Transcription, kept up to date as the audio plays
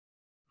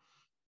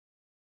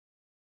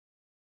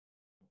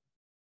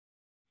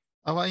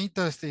Our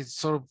interest is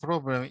solve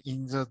problem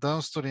in the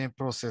downstream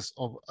process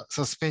of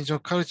suspension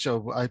culture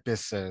of iPS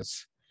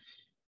cells.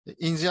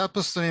 In the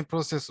upstream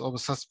process of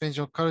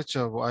suspension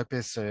culture of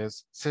iPS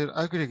cells, cell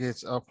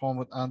aggregates are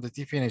formed and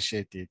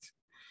differentiated.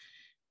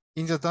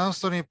 In the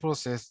downstream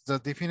process, the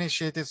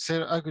differentiated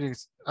cell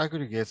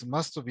aggregates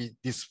must be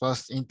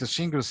dispersed into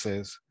single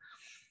cells.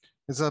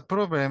 The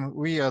problem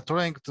we are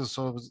trying to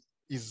solve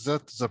is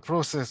that the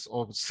process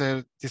of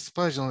cell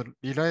dispersion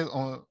relies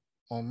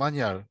on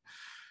manual,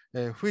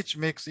 which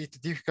makes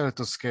it difficult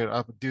to scale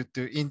up due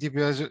to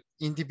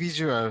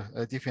individual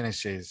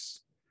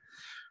differences.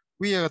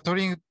 We are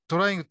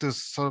trying to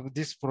solve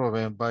this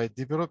problem by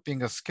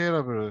developing a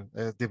scalable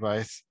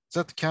device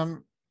that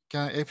can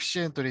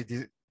efficiently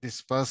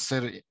disperse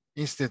cell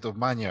instead of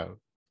manual.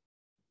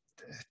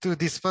 To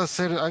disperse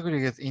cell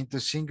aggregate into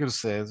single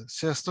cells,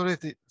 shear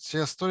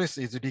stress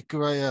is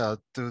required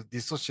to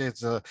dissociate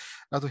the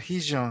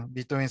adhesion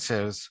between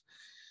cells.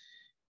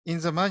 In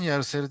the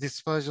manual cell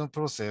dispersion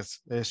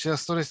process, shear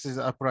stress is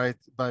applied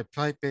by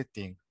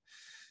pipetting.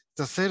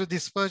 The cell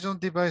dispersion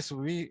device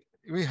we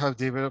have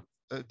developed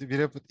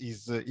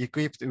is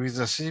equipped with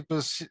a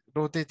simple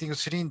rotating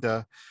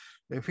cylinder,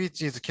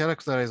 which is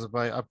characterized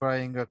by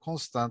applying a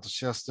constant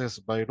shear stress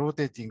by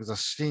rotating the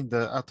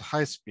cylinder at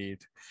high speed.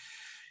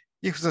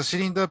 If the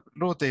cylinder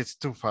rotates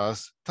too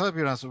fast,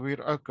 turbulence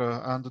will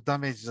occur and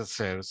damage the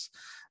cells.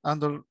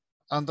 And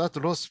at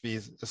low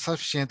speed,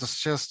 sufficient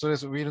shear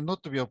stress will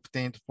not be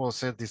obtained for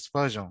cell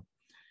dispersion.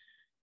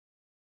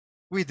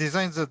 We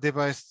designed the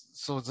device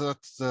so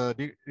that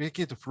the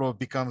liquid flow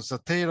becomes a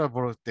Taylor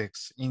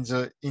vortex in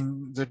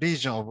the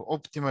region of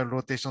optimal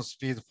rotation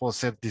speed for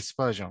cell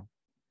dispersion.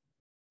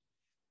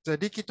 The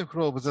liquid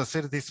flow of the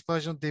cell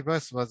dispersion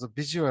device was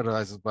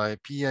visualized by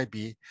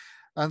PIB,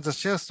 and the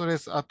shear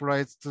stress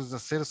applied to the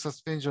cell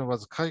suspension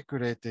was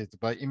calculated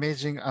by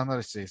imaging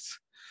analysis.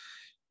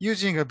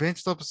 Using a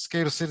benchtop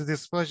scale cell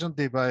dispersion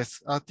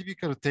device, a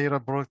typical Taylor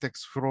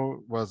vortex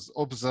flow was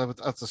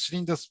observed at the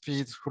cylinder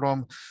speed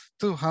from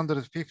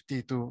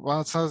 250 to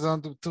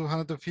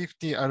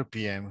 1,250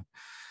 RPM.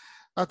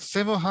 At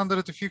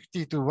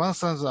 750 to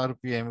 1,000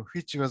 RPM,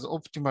 which was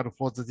optimal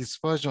for the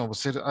dispersion of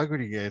cell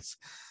aggregates,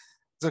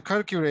 the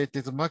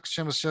calculated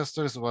maximum shear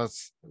stress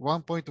was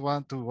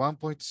 1.1 to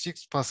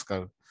 1.6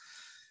 Pascal.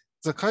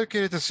 The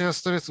calculated shear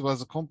stress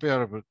was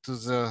comparable to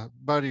the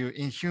value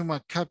in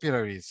human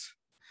capillaries.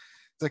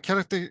 The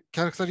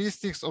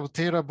characteristics of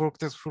Taylor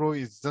vortex flow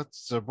is that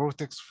the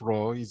vortex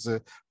flow is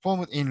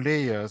formed in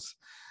layers,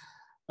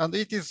 and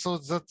it is so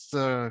that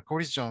the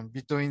collision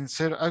between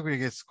cell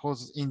aggregates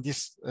caused in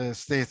this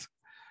state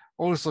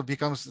also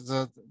becomes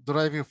the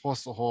driving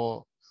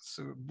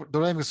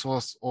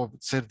source of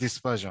cell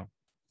dispersion.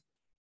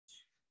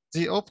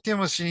 The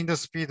optimal cylinder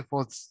speed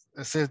for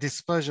cell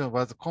dispersion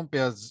was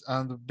compared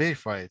and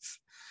verified.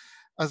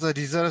 As a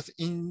result,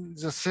 in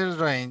the cell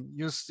line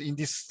used in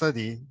this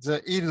study,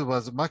 the yield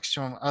was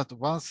maximum at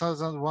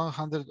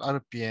 1,100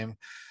 RPM,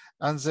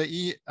 and the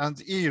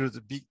yield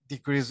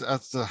decreased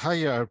at the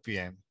higher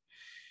RPM.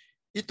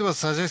 It was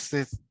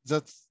suggested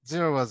that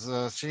there was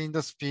a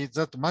cylinder speed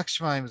that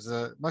maximizes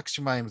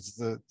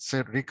the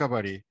cell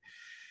recovery.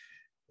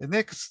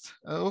 Next,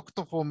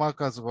 octophore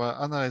markers were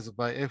analyzed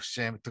by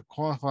FCM to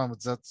confirm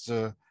that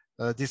the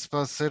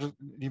dispersed cell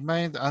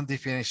remained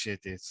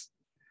undifferentiated.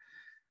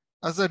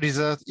 As a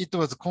result, it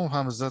was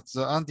confirmed that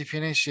the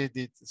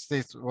undifferentiated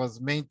state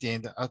was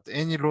maintained at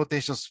any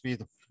rotation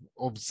speed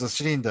of the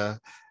cylinder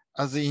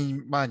as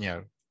in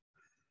manual.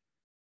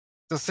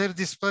 The cell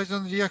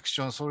dispersion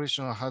reaction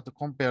solution had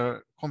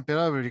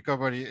comparable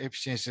recovery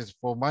efficiencies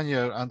for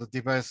manual and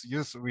device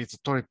use with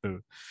triple.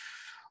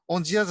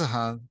 On the other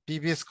hand,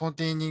 PBS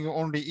containing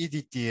only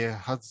EDTA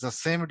has the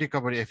same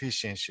recovery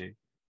efficiency.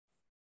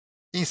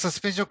 In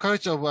suspension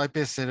culture of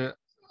iPS cell,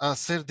 a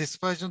cell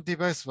dispersion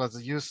device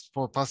was used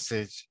for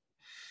passage.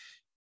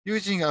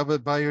 Using a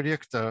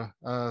bioreactor,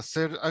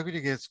 cell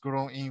aggregates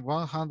grown in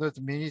 100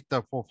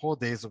 milliliter for 4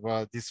 days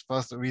were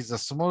dispersed with a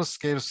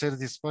small-scale cell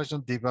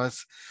dispersion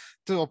device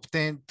to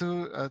obtain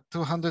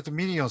 200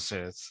 million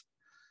cells.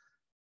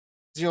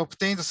 The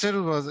obtained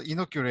cell was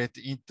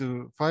inoculated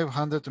into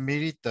 500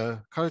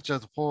 milliliter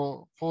cultured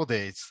for 4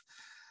 days,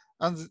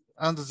 and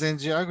then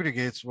the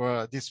aggregates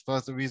were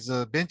dispersed with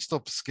a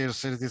benchtop scale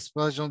cell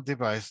dispersion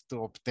device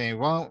to obtain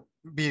 1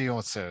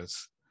 billion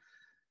cells.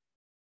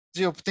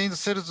 The obtained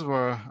cells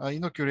were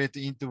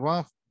inoculated into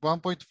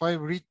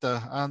 1.5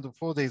 liter, and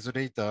 4 days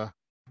later,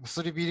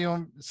 3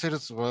 billion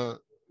cells were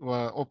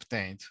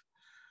obtained.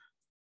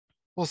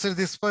 For cell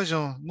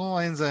dispersion, no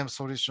enzyme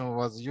solution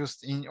was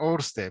used in all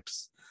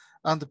steps,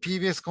 and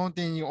PBS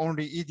containing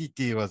only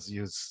EDT was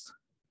used.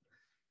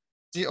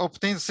 The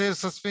obtained cell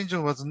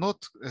suspension was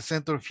not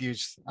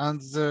centrifuged, and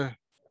the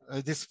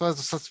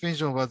dispersed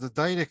suspension was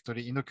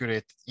directly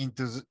inoculated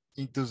into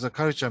the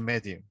culture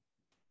medium.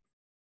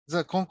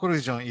 The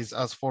conclusion is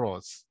as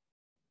follows.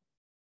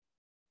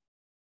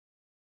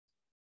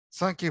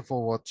 Thank you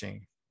for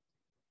watching.